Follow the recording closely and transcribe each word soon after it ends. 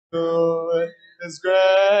His great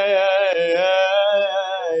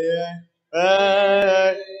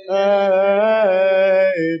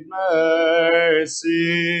mercy.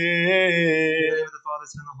 In the name of the Father,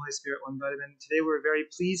 Son, and the Holy Spirit, one God, amen. Today we're very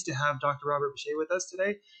pleased to have Dr. Robert Beshai with us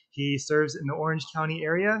today. He serves in the Orange County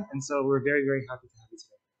area, and so we're very, very happy to have you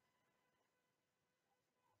today.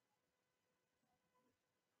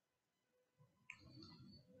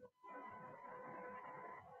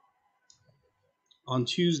 On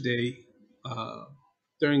Tuesday,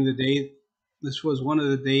 during the day, this was one of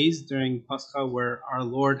the days during Pascha where our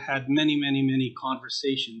Lord had many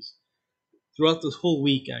conversations. Throughout this whole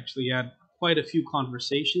week, actually, he had quite a few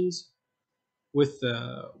conversations with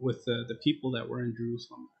the people that were in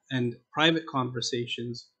Jerusalem, and private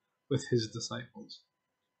conversations with his disciples.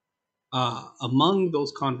 Among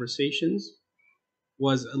those conversations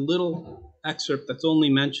was a little excerpt that's only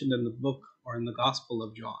mentioned in the book or in the Gospel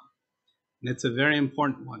of John, and it's a very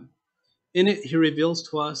important one. In it, he reveals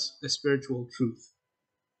to us a spiritual truth,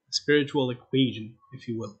 a spiritual equation, if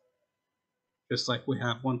you will. Just like we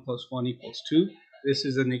have 1 + 1 = 2, this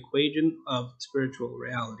is an equation of spiritual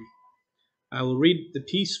reality. I will read the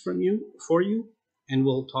piece for you, and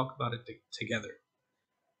we'll talk about it together.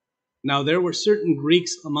 Now there were certain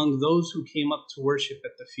Greeks among those who came up to worship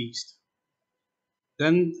at the feast.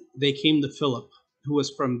 Then they came to Philip, who was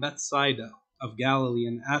from Bethsaida of Galilee,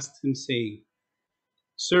 and asked him, saying,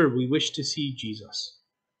 Sir, we wish to see Jesus.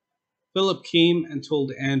 Philip came and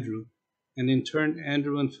told Andrew, and in turn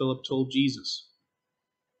Andrew and Philip told Jesus.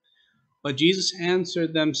 But Jesus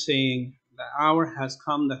answered them, saying, The hour has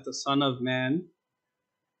come that the Son of Man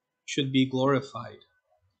should be glorified.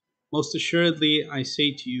 Most assuredly, I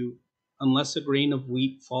say to you, unless a grain of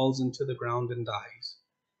wheat falls into the ground and dies,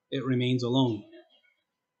 it remains alone.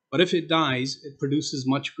 But if it dies, it produces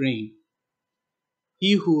much grain.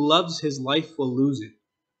 He who loves his life will lose it,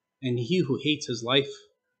 and he who hates his life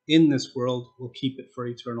in this world will keep it for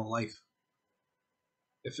eternal life.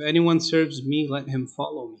 If anyone serves me, let him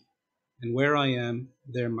follow me, and where I am,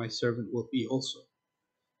 there my servant will be also.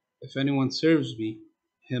 If anyone serves me,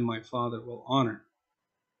 him my Father will honor.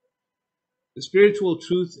 The spiritual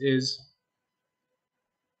truth is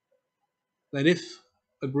that if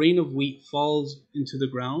a grain of wheat falls into the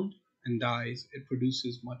ground and dies, it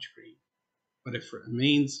produces much grain. But if it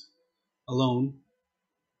remains alone,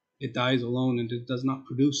 it dies alone and it does not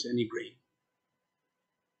produce any grain.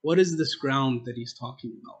 What is this ground that he's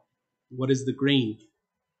talking about? What is the grain?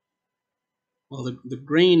 Well, the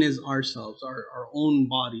grain is ourselves, our own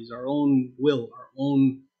bodies, our own will, our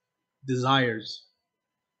own desires.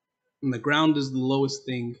 And the ground is the lowest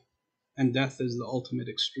thing, and death is the ultimate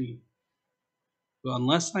extreme. So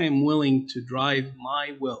unless I am willing to drive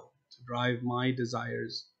my will, to drive my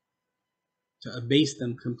desires, to abase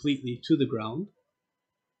them completely to the ground,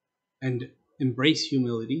 and embrace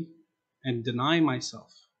humility, and deny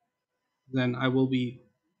myself, then I will be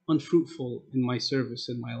unfruitful in my service,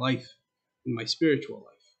 in my life, in my spiritual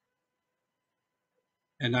life.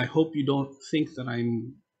 And I hope you don't think that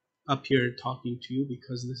I'm up here talking to you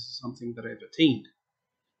because this is something that I've attained.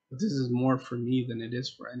 But this is more for me than it is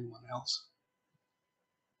for anyone else.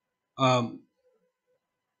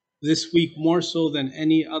 This week, more so than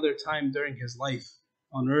any other time during his life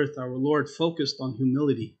on earth, our Lord focused on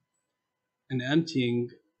humility and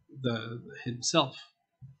emptying himself.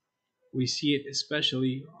 We see it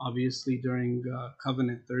especially, obviously, during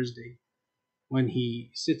Covenant Thursday, when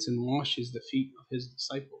he sits and washes the feet of his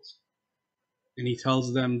disciples. And he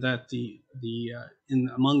tells them that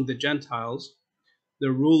among the Gentiles,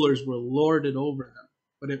 the rulers will lord it over them,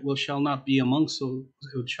 but it shall not be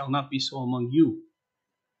so among you.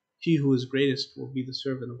 He who is greatest will be the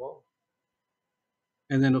servant of all.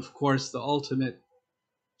 And then, of course, the ultimate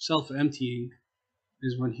self-emptying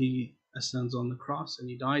is when he ascends on the cross and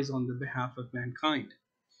he dies on the behalf of mankind.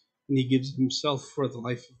 And he gives himself for the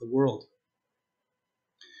life of the world.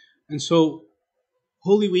 And so,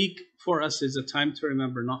 Holy Week for us is a time to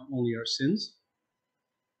remember not only our sins,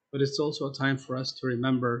 but it's also a time for us to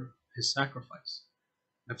remember his sacrifice.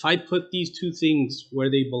 If I put these two things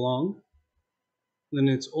where they belong, then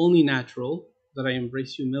it's only natural that I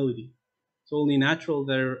embrace humility. It's only natural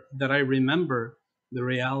that I remember the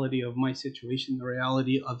reality of my situation, the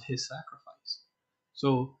reality of his sacrifice.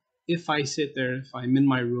 So if I sit there, if I'm in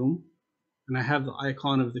my room, and I have the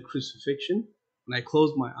icon of the crucifixion, and I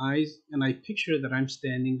close my eyes, and I picture that I'm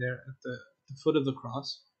standing there at the foot of the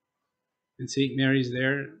cross, and St. Mary's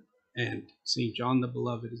there, and St. John the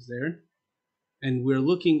Beloved is there, and we're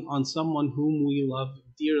looking on someone whom we love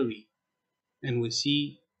dearly, and we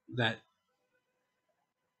see that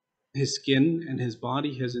his skin and his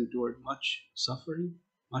body has endured much suffering,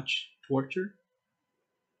 much torture.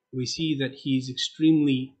 We see that he's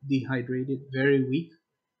extremely dehydrated, very weak,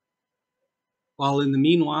 while in the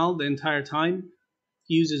meanwhile, the entire time,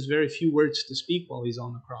 he uses very few words to speak while he's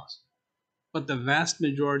on the cross. But the vast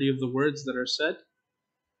majority of the words that are said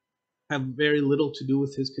have very little to do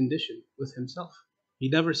with his condition, with himself. He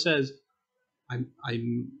never says, I'm,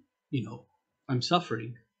 you know, I'm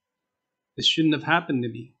suffering. This shouldn't have happened to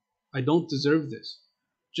me. I don't deserve this.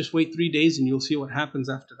 Just wait 3 days and you'll see what happens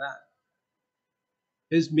after that.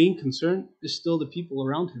 His main concern is still the people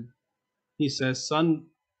around him. He says, son,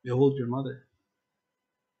 behold your mother.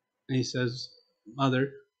 And he says,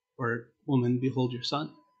 mother or woman, behold your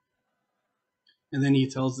son. And then he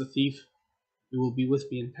tells the thief, you will be with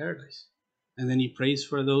me in paradise. And then he prays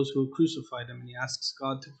for those who crucified him, and he asks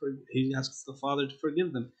he asks the Father to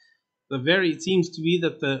forgive them. It seems to be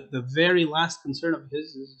that the very last concern of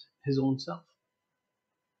his is his own self.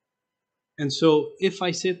 And so if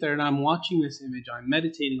I sit there and I'm watching this image, I'm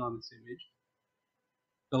meditating on this image,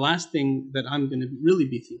 the last thing that I'm going to really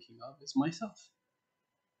be thinking of is myself.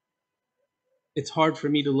 It's hard for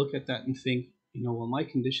me to look at that and think, well, my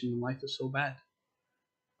condition in life is so bad.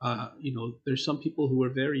 There's some people who are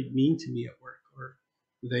very mean to me at work, or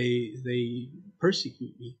they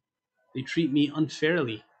persecute me. They treat me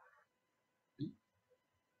unfairly.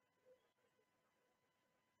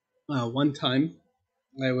 One time,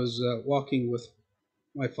 I was walking with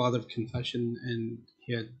my father of confession, and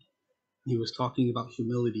he was talking about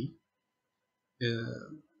humility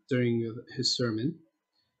during his sermon.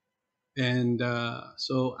 And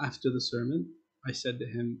so after the sermon, I said to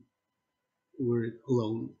him, we were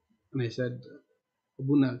alone, and I said,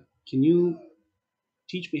 Abuna, can you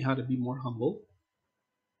teach me how to be more humble?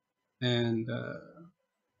 And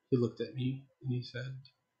he looked at me and he said,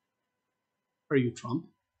 are you Trump?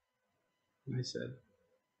 And I said,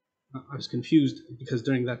 I was confused because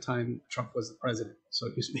during that time, Trump was the president. So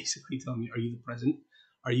he was basically telling me, are you the president?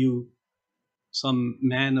 Are you some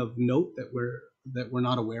man of note that we're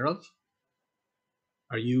not aware of?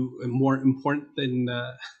 Are you more important than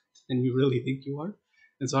you really think you are?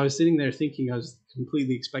 And so I was sitting there thinking I was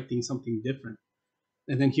completely expecting something different.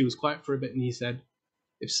 And then he was quiet for a bit and he said,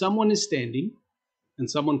 if someone is standing and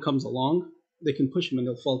someone comes along, they can push him and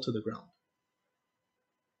they'll fall to the ground.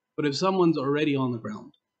 But if someone's already on the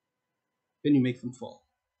ground, then you make them fall.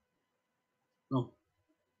 No.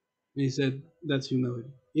 And he said, that's humility.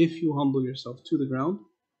 If you humble yourself to the ground,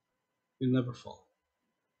 you'll never fall.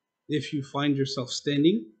 If you find yourself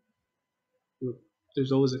standing,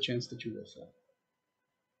 there's always a chance that you will fall.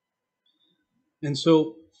 And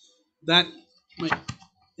so that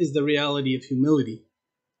is the reality of humility.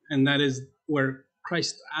 And that is where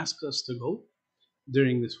Christ asks us to go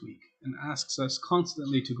during this week, and asks us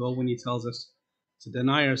constantly to go when he tells us to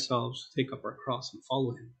deny ourselves, take up our cross, and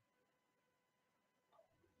follow him.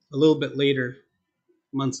 A little bit later,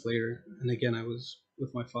 months later, and again I was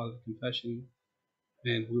with my father of confession,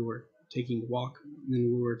 and we were taking a walk,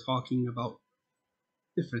 and we were talking about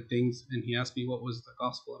different things, and he asked me what was the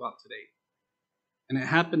gospel about today. And it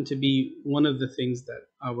happened to be one of the things that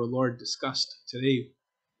our Lord discussed today,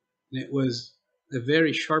 and it was a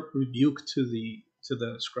very sharp rebuke to the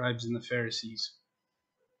scribes and the Pharisees.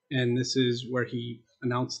 And this is where he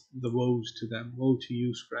announced the woes to them. Woe to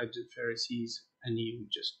you, scribes and Pharisees. And he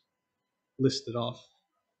just listed off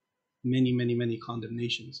many, many, many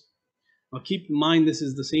condemnations. Now keep in mind, this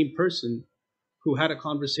is the same person who had a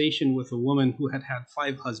conversation with a woman who had had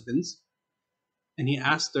 5 husbands. And he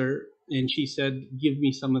asked her, and she said, give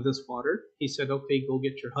me some of this water. He said, okay, go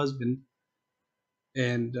get your husband.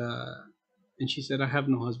 And she said, I have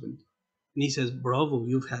no husband. And he says, bravo,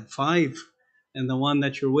 you've had 5. And the one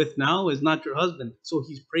that you're with now is not your husband. So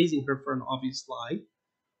he's praising her for an obvious lie,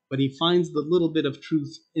 but he finds the little bit of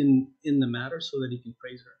truth in the matter so that he can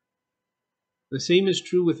praise her. The same is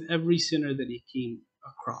true with every sinner that he came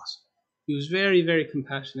across. He was very, very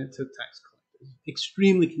compassionate to tax collectors,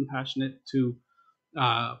 extremely compassionate to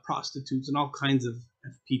prostitutes and all kinds of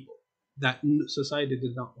people that society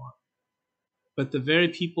did not want. But the very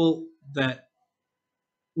people that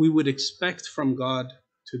we would expect from God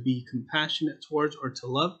to be compassionate towards or to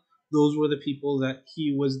love, those were the people that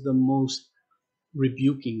he was the most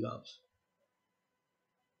rebuking of.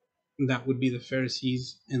 And that would be the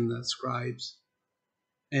Pharisees and the scribes.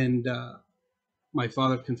 And my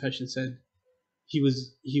father of confession said he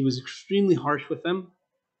was extremely harsh with them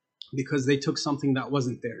because they took something that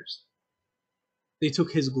wasn't theirs. They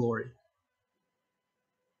took his glory.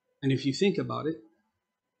 And if you think about it,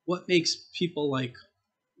 what makes people like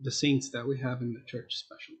the saints that we have in the church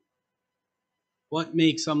special? What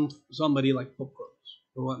makes somebody like Pope Carlos?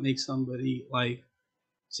 Or what makes somebody like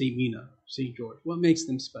St. Mina, St. George? What makes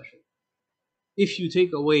them special? If you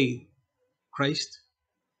take away Christ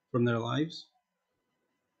from their lives,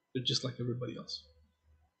 they're just like everybody else.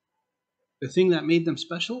 The thing that made them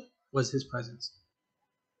special was his presence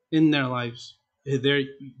in their lives, the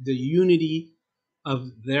unity of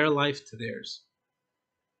their life to theirs.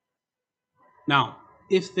 Now,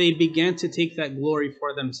 if they began to take that glory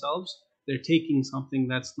for themselves, they're taking something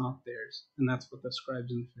that's not theirs. And that's what the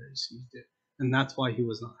scribes and Pharisees did. And that's why he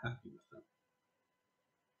was not happy with them.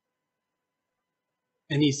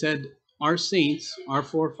 And he said, our saints, our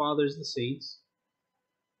forefathers, the saints,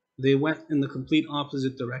 they went in the complete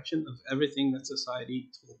opposite direction of everything that society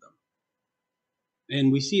told them.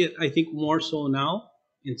 And we see it, I think, more so now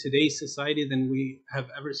in today's society than we have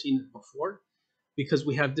ever seen it before, because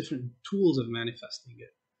we have different tools of manifesting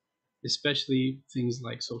it, especially things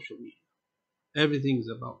like social media. Everything's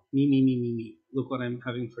about me, me, me, me, me. Look what I'm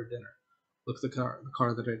having for dinner. Look at the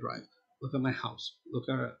car that I drive. Look at my house. Look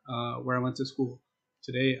at where I went to school.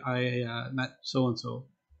 Today I met so and so.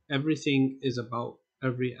 Everything is about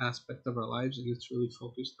every aspect of our lives, and it's really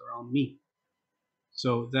focused around me.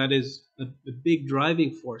 So that is a big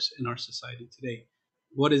driving force in our society today.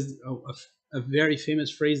 What is a very famous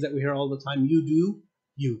phrase that we hear all the time? You do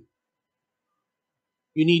you.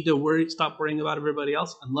 You need to stop worrying about everybody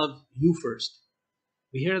else and love you first.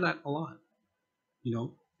 We hear that a lot,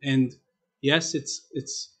 and yes,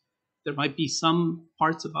 it's there might be some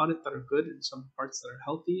parts about it that are good and some parts that are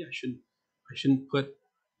healthy. I shouldn't put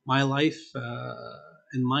my life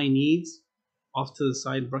and my needs off to the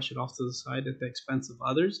side, brush it off to the side at the expense of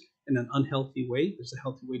others in an unhealthy way. There's a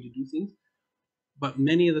healthy way to do things, but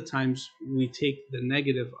many of the times we take the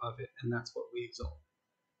negative of it, and that's what we exalt.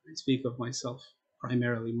 I speak of myself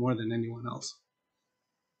primarily more than anyone else.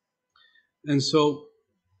 And so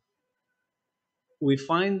we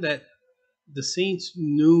find that the saints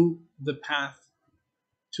knew the path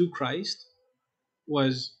to Christ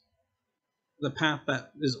was the path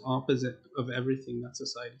that is opposite of everything that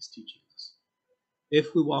society is teaching us.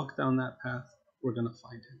 If we walk down that path, we're going to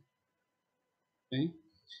find him. Okay?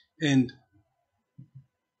 And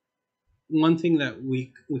one thing that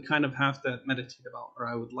we kind of have to meditate about, or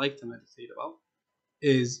I would like to meditate about,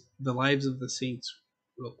 is the lives of the saints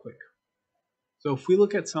real quick. So if we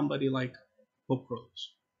look at somebody like Pope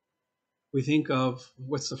Rose, we think of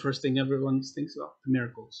what's the first thing everyone thinks about? The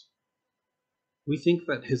miracles. We think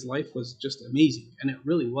that his life was just amazing, and it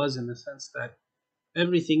really was, in the sense that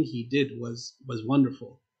everything he did was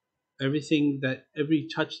wonderful. Everything that every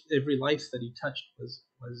life that he touched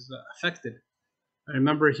was affected. I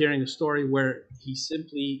remember hearing a story where he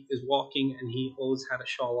simply is walking and he always had a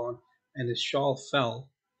shawl on, and his shawl fell.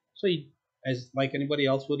 So he, as like anybody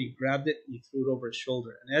else would, he grabbed it and he threw it over his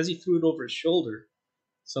shoulder. And as he threw it over his shoulder,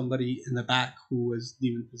 somebody in the back who was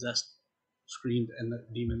demon possessed screamed, and the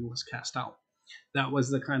demon was cast out. That was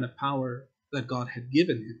the kind of power that God had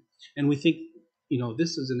given him. And we think,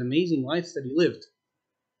 this is an amazing life that he lived.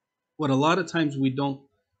 What a lot of times we don't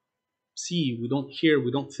see, we don't hear,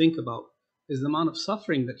 we don't think about is the amount of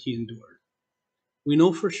suffering that he endured. We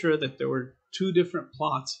know for sure that there were two different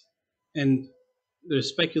plots, and there's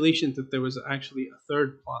speculation that there was actually a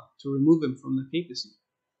third plot to remove him from the papacy.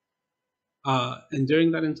 And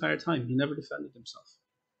during that entire time, he never defended himself.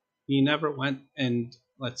 He never went and,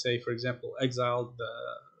 let's say, for example, exiled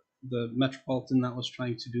the metropolitan that was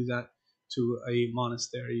trying to do that to a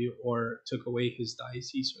monastery, or took away his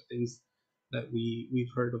diocese, or things that we've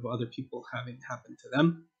heard of other people having happened to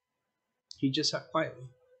them. He just sat quietly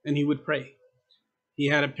and he would pray. He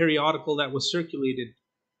had a periodical that was circulated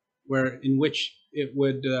in which it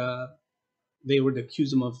would they would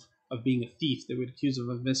accuse him of being a thief. They would accuse him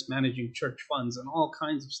of mismanaging church funds and all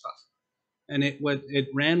kinds of stuff. And it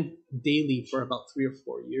ran daily for about 3 or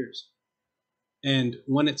 4 years. And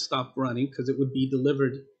when it stopped running, because it would be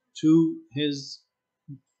delivered to his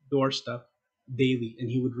doorstep daily, and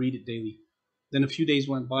he would read it daily. Then a few days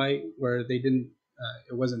went by where it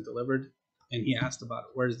wasn't delivered, and he asked about it.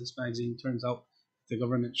 Where's this magazine? Turns out the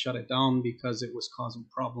government shut it down because it was causing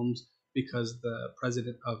problems, because the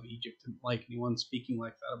president of Egypt didn't like anyone speaking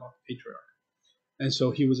like that about the patriarch. And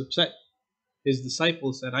so he was upset. His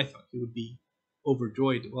disciples said, I thought he would be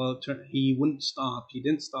overjoyed. Well, he wouldn't stop. He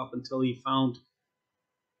didn't stop until he found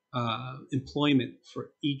employment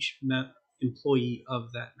for each employee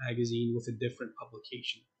of that magazine with a different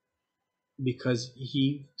publication, because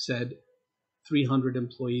he said 300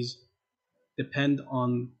 employees depend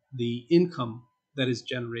on the income that is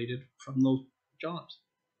generated from those jobs.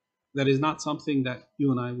 That is not something that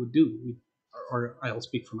you and I would do, or I'll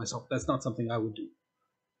speak for myself. That's not something I would do.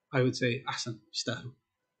 I would say, "Ahsan, يستاهلوا,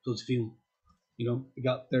 those film." They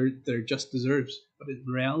got their just deserves. But in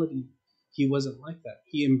reality, he wasn't like that.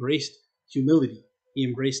 He embraced humility. He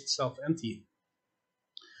embraced self-emptying.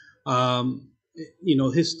 The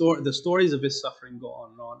stories of his suffering go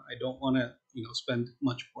on and on. I don't want to spend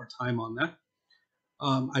much more time on that.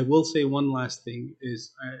 I will say one last thing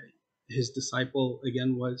is his disciple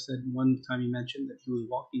again said one time he mentioned that he was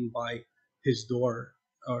walking by his door,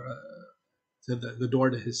 or to the door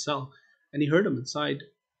to his cell, and he heard him inside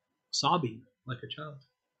sobbing like a child,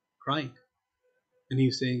 crying, and he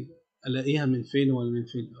was saying, "Ala'iha min fin wal min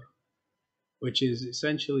fin," which is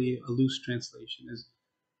essentially a loose translation. Is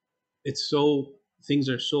it's so things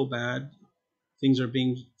are so bad, things are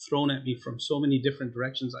being thrown at me from so many different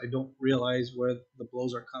directions. I don't realize where the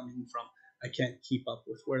blows are coming from. I can't keep up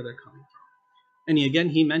with where they're coming from. And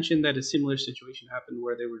he mentioned that a similar situation happened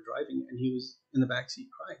where they were driving and he was in the back seat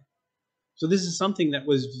crying. So this is something that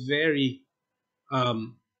was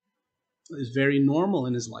um, very normal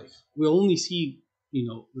in his life. We only see,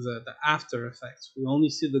 the after effects. We only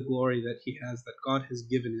see the glory that he has, that God has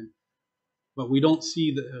given him, but we don't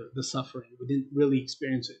see the suffering. We didn't really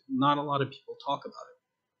experience it. Not a lot of people talk about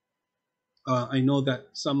it. I know that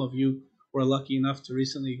some of you were lucky enough to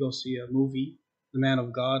recently go see a movie, The Man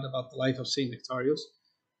of God, about the life of Saint Nectarios,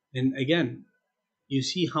 and again, you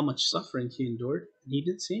see how much suffering he endured, and he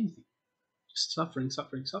didn't say anything. Just suffering,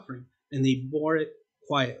 suffering, suffering. And they bore it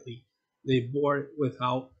quietly. They bore it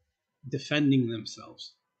without defending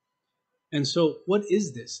themselves. And so, what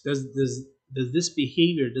is this? Does this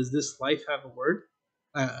behavior, does this life have a word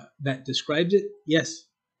that describes it? Yes.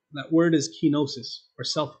 That word is kenosis, or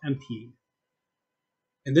self-emptying.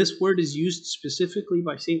 And this word is used specifically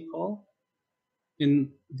by St. Paul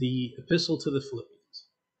in the epistle to the Philippians.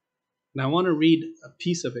 And I want to read a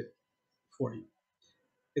piece of it for you.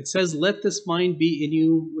 It says, "Let this mind be in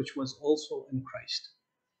you, which was also in Christ,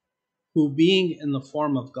 who being in the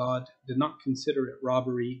form of God, did not consider it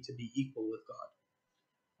robbery to be equal with God,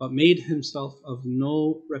 but made himself of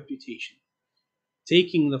no reputation,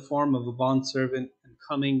 taking the form of a bondservant and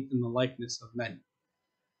coming in the likeness of men.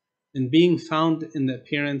 And being found in the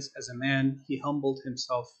appearance as a man, he humbled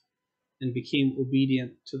himself and became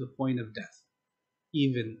obedient to the point of death,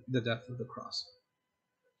 even the death of the cross."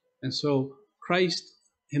 And so Christ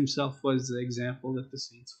himself was the example that the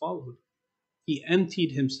saints followed. He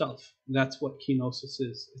emptied himself. That's what kenosis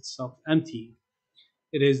is. It's self-emptying.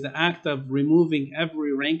 It is the act of removing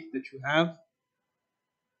every rank that you have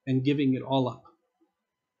and giving it all up,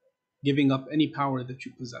 giving up any power that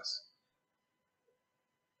you possess.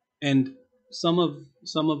 And some of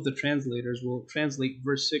the translators will translate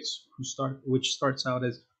verse 6, which starts out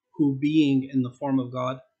as "who being in the form of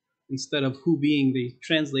God," instead of "who being," they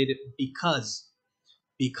translate it "because."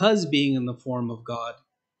 Because being in the form of God,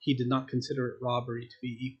 he did not consider it robbery to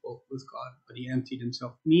be equal with God, but he emptied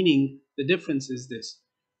himself. Meaning, the difference is this: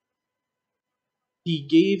 he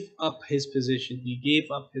gave up his position, he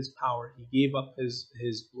gave up his power, he gave up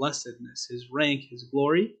his blessedness, his rank, his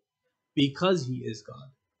glory, because he is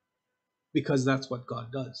God. Because that's what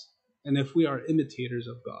God does. And if we are imitators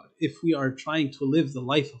of God, if we are trying to live the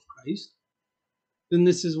life of Christ, then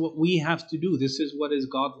this is what we have to do. This is what is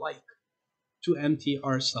God-like, to empty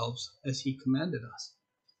ourselves as he commanded us.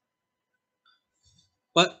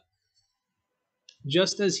 But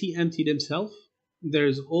just as he emptied himself,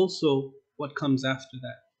 there's also what comes after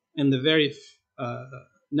that. And the very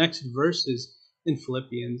next verses in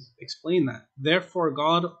Philippians explain that. "Therefore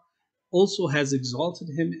God also has exalted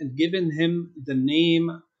him and given him the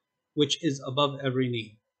name which is above every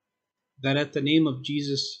name, that at the name of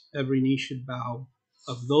Jesus every knee should bow,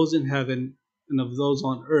 of those in heaven and of those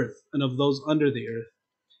on earth and of those under the earth,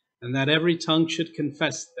 and that every tongue should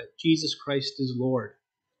confess that Jesus Christ is Lord,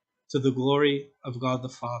 to the glory of God the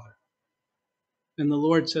Father." And the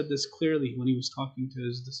Lord said this clearly when he was talking to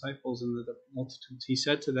his disciples and the multitudes. He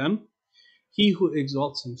said to them, "He who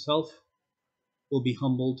exalts himself will be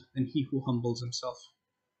humbled, and he who humbles himself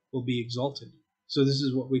will be exalted." So this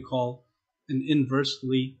is what we call an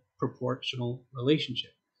inversely proportional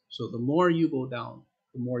relationship. So the more you go down,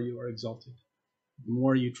 the more you are exalted. The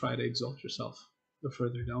more you try to exalt yourself, the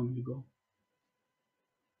further down you go.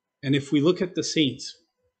 And if we look at the saints,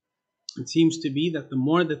 it seems to be that the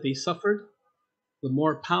more that they suffered, the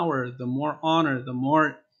more power, the more honor, the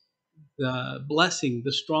more the blessing,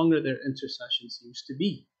 the stronger their intercession seems to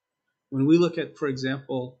be. When we look at, for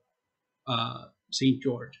example, Saint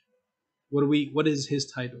George, what is his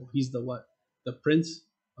title? He's the what? The Prince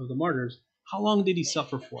of the Martyrs. How long did he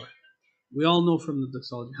suffer for? We all know from the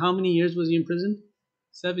doxology. How many years was he in prison?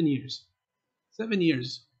 7 years. 7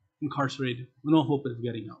 years incarcerated with no hope of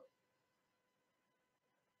getting out.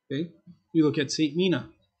 Okay? You look at Saint Mina,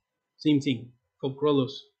 same thing. Pope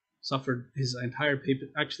Carlos suffered his entire paper,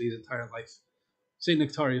 actually his entire life. Saint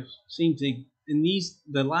Nectarius, same thing. And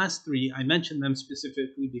the last three, I mentioned them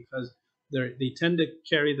specifically because they tend to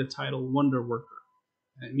carry the title wonder worker.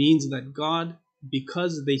 It means that God,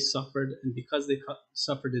 because they suffered and because they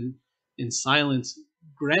suffered in silence,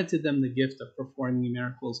 granted them the gift of performing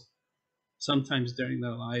miracles, sometimes during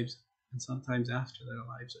their lives and sometimes after their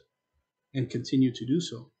lives, and continue to do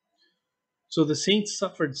so. So the saints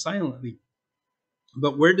suffered silently.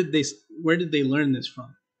 But where did they learn this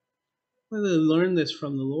from? Well, they learned this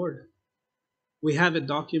from the Lord. We have it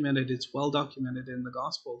documented, it's well documented in the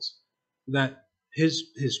Gospels, that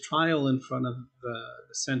his trial in front of the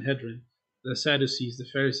Sanhedrin, the Sadducees, the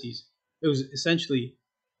Pharisees, it was essentially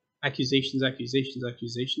accusations, accusations,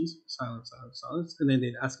 accusations, silence, silence, silence. And then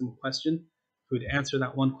they'd ask him a question. Who would answer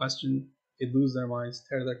that one question, they'd lose their minds,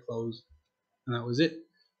 tear their clothes, and that was it.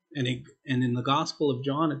 And in the Gospel of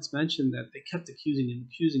John, it's mentioned that they kept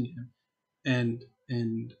accusing him, and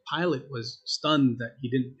Pilate was stunned that he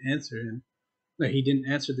didn't answer him, that he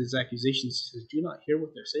didn't answer these accusations. He says, "Do you not hear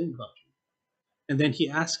what they're saying about you?" And then he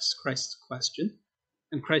asks Christ's question,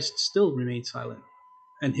 and Christ still remains silent.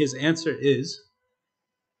 And his answer is,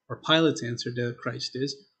 or Pilate's answer to Christ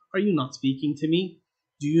is, "Are you not speaking to me?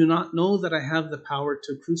 Do you not know that I have the power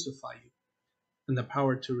to crucify you and the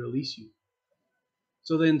power to release you?"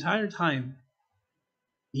 So the entire time,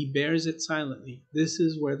 he bears it silently. This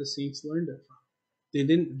is where the saints learned it from. They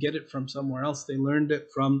didn't get it from somewhere else. They learned it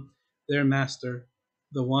from their master,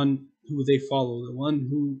 the one who they follow, the one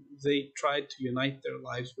who they tried to unite their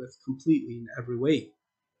lives with completely in every way.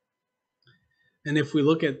 And if we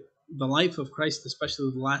look at the life of Christ,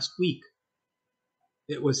 especially the last week,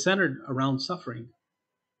 it was centered around suffering.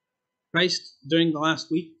 Christ, during the last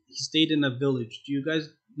week, he stayed in a village. Do you guys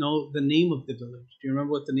know the name of the village? Do you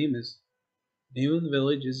remember what the name is? The name of the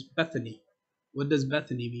village is Bethany. What does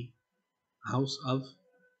Bethany mean? House of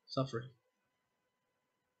suffering.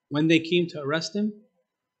 When they came to arrest him,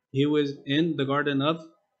 he was in the Garden of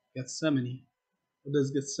Gethsemane. What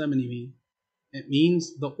does Gethsemane mean? It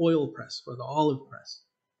means the oil press or the olive press.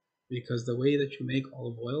 Because the way that you make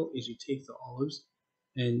olive oil is you take the olives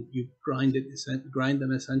and you grind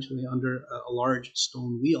them essentially under a large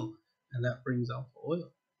stone wheel, and that brings out the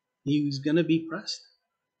oil. He was going to be pressed.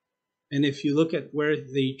 And if you look at where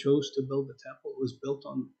they chose to build the temple, it was built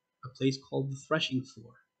on a place called the threshing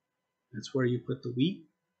floor. That's where you put the wheat,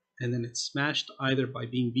 and then it's smashed either by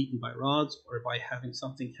being beaten by rods or by having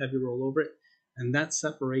something heavy roll over it. And that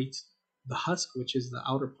separates the husk, which is the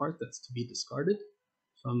outer part that's to be discarded,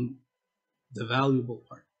 from the valuable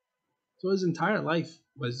part. So his entire life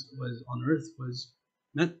was on earth was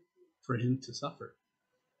meant for him to suffer.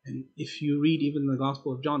 And if you read even the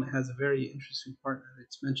Gospel of John, it has a very interesting part that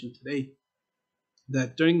it's mentioned today,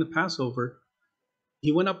 that during the Passover,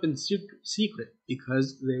 he went up in secret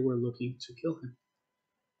because they were looking to kill him.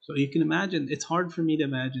 So you can imagine, it's hard for me to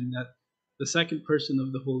imagine that the second person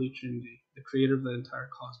of the Holy Trinity, the creator of the entire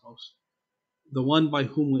cosmos, the one by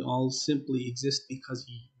whom we all simply exist because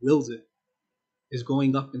he wills it, is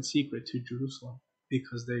going up in secret to Jerusalem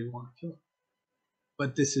because they want to kill him.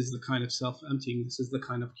 But this is the kind of self-emptying, this is the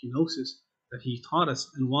kind of kenosis that he taught us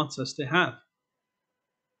and wants us to have.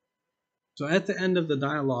 So at the end of the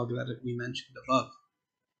dialogue that we mentioned above,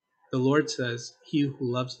 the Lord says, "He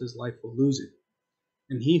who loves his life will lose it,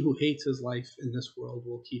 and he who hates his life in this world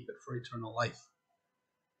will keep it for eternal life.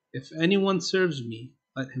 If anyone serves me,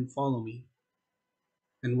 let him follow me.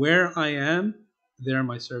 And where I am, there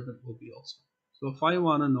my servant will be also." So if I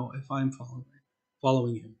want to know if I'm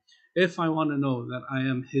following him, if I want to know that I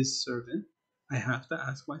am his servant, I have to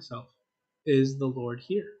ask myself, is the Lord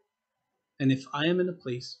here? And if I am in a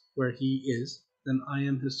place where he is, then I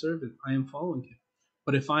am his servant. I am following him.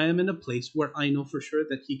 But if I am in a place where I know for sure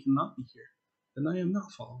that he cannot be here, then I am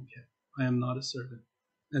not following him. I am not a servant.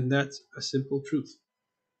 And that's a simple truth.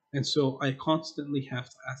 And so I constantly have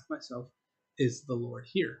to ask myself, is the Lord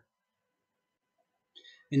here?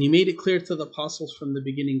 And he made it clear to the apostles from the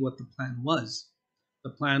beginning what the plan was. The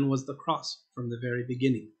plan was the cross from the very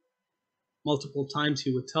beginning. Multiple times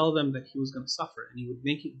he would tell them that he was going to suffer, and he would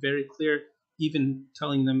make it very clear, even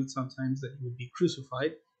telling them sometimes that he would be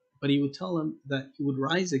crucified, but he would tell them that he would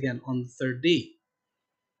rise again on the third day.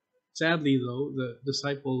 Sadly, though, the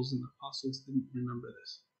disciples and the apostles didn't remember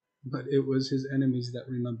this, but it was his enemies that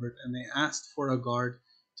remembered, and they asked for a guard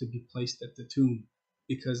to be placed at the tomb,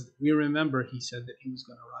 because we remember he said that he was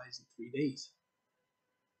going to rise in 3 days.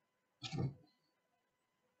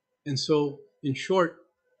 And so, in short,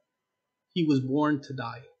 he was born to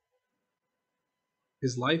die.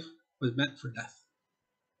 His life was meant for death.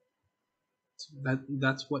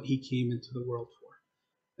 That's what he came into the world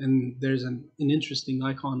for. And there's an interesting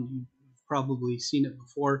icon, you've probably seen it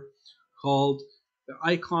before, called the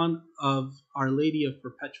icon of Our Lady of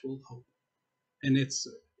Perpetual Hope. And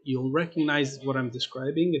you'll recognize what I'm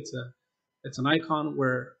describing. It's an icon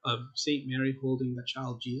where of Saint Mary holding the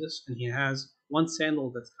child Jesus, and he has one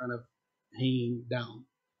sandal that's kind of hanging down,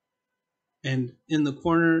 and in the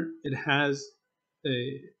corner it has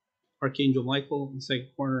the Archangel Michael. In the second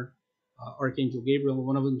corner, Archangel Gabriel.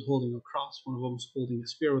 One of them is holding a cross, one of them is holding a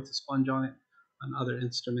spear with a sponge on it, and other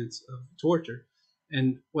instruments of torture.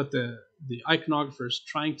 And what the iconographer is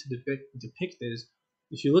trying to depict is,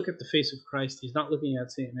 if you look at the face of Christ, he's not looking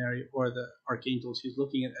at Saint Mary or the archangels. He's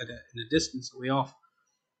looking at in a distance away off,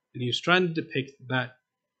 and he was trying to depict that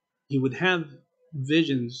he would have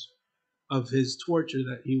visions of his torture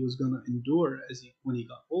that he was going to endure when he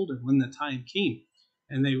got older, when the time came.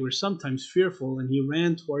 And they were sometimes fearful, and he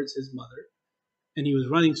ran towards his mother, and he was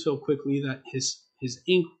running so quickly that his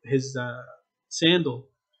sandal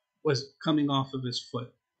was coming off of his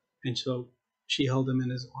foot, and so she held him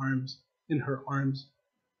in her arms,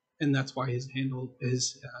 and that's why his sandal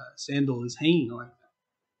is hanging like that.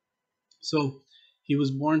 So he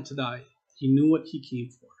was born to die. He knew what he came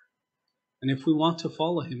for, and if we want to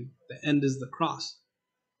follow him, the end is the cross,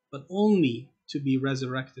 but only to be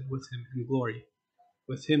resurrected with him in glory,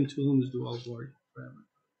 with him to whom is due all glory forever.